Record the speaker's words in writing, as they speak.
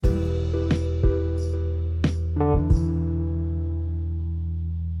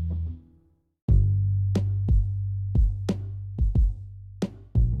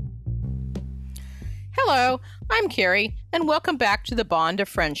Hello, I'm Carrie, and welcome back to the Bond of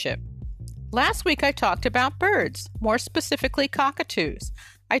Friendship. Last week I talked about birds, more specifically cockatoos.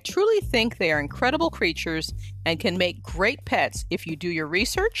 I truly think they are incredible creatures and can make great pets if you do your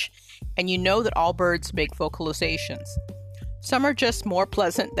research and you know that all birds make vocalizations. Some are just more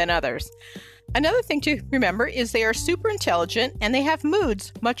pleasant than others. Another thing to remember is they are super intelligent and they have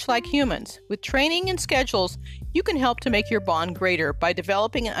moods much like humans. With training and schedules, you can help to make your bond greater by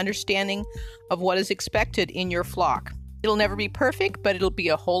developing an understanding of what is expected in your flock. It'll never be perfect, but it'll be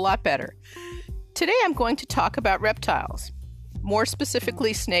a whole lot better. Today I'm going to talk about reptiles, more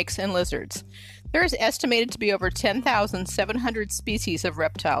specifically snakes and lizards. There is estimated to be over 10,700 species of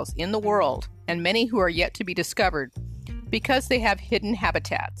reptiles in the world, and many who are yet to be discovered because they have hidden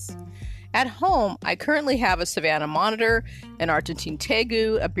habitats. At home, I currently have a savanna monitor, an Argentine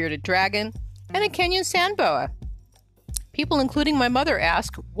tegu, a bearded dragon, and a Kenyan sand boa. People, including my mother,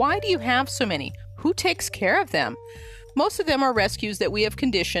 ask, why do you have so many? Who takes care of them? Most of them are rescues that we have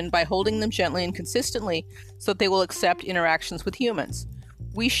conditioned by holding them gently and consistently so that they will accept interactions with humans.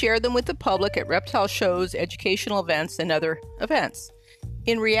 We share them with the public at reptile shows, educational events, and other events.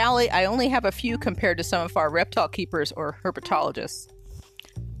 In reality, I only have a few compared to some of our reptile keepers or herpetologists.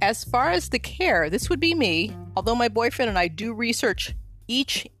 As far as the care, this would be me, although my boyfriend and I do research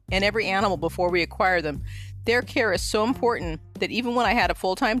each and every animal before we acquire them. Their care is so important that even when I had a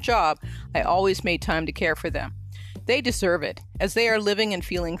full-time job, I always made time to care for them. They deserve it, as they are living and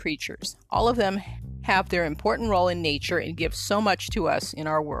feeling creatures. All of them have their important role in nature and give so much to us in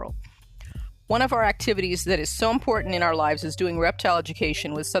our world. One of our activities that is so important in our lives is doing reptile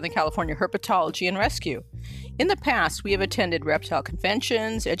education with Southern California Herpetology and Rescue. In the past, we have attended reptile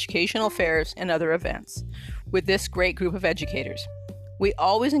conventions, educational fairs, and other events with this great group of educators. We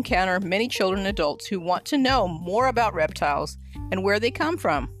always encounter many children and adults who want to know more about reptiles and where they come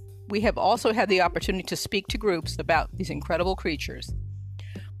from. We have also had the opportunity to speak to groups about these incredible creatures.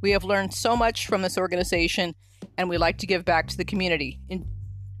 We have learned so much from this organization, and we like to give back to the community.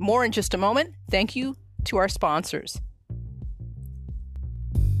 More in just a moment. Thank you to our sponsors.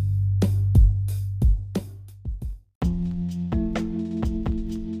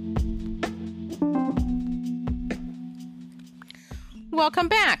 Welcome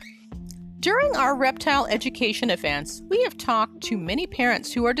back. During our reptile education events, we have talked to many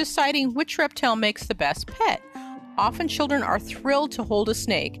parents who are deciding which reptile makes the best pet. Often children are thrilled to hold a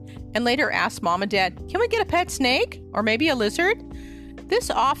snake and later ask mom and dad, can we get a pet snake? Or maybe a lizard? This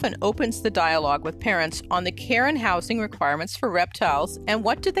often opens the dialogue with parents on the care and housing requirements for reptiles and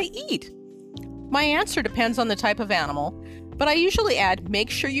what do they eat. My answer depends on the type of animal, but I usually add, make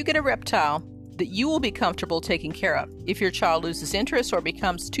sure you get a reptile that you will be comfortable taking care of if your child loses interest or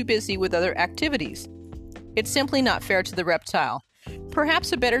becomes too busy with other activities. It's simply not fair to the reptile.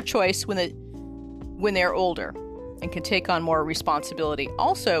 Perhaps a better choice when they're older and can take on more responsibility.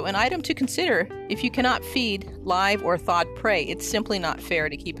 Also, an item to consider, if you cannot feed live or thawed prey, it's simply not fair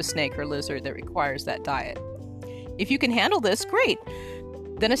to keep a snake or lizard that requires that diet. If you can handle this, great.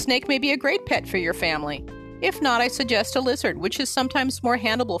 Then a snake may be a great pet for your family. If not, I suggest a lizard, which is sometimes more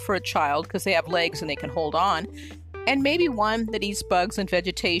handleable for a child because they have legs and they can hold on, and maybe one that eats bugs and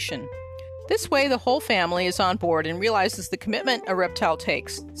vegetation. This way, the whole family is on board and realizes the commitment a reptile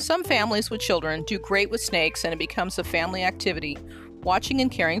takes. Some families with children do great with snakes, and it becomes a family activity, watching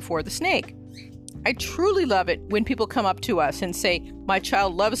and caring for the snake. I truly love it when people come up to us and say, my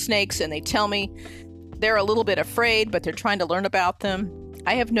child loves snakes, and they tell me they're a little bit afraid, but they're trying to learn about them.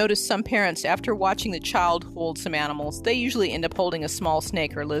 I have noticed some parents, after watching the child hold some animals, they usually end up holding a small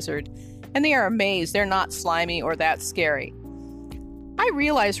snake or lizard, and they are amazed they're not slimy or that scary. I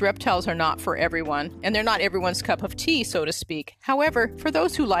realize reptiles are not for everyone, and they're not everyone's cup of tea, so to speak. However, for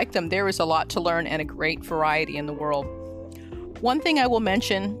those who like them, there is a lot to learn and a great variety in the world. One thing I will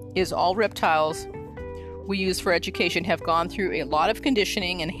mention is all reptiles we use for education have gone through a lot of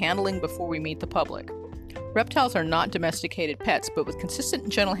conditioning and handling before we meet the public. Reptiles are not domesticated pets, but with consistent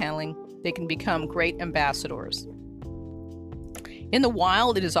and gentle handling, they can become great ambassadors. In the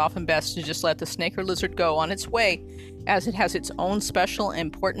wild, it is often best to just let the snake or lizard go on its way, as it has its own special and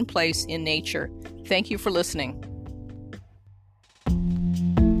important place in nature. Thank you for listening.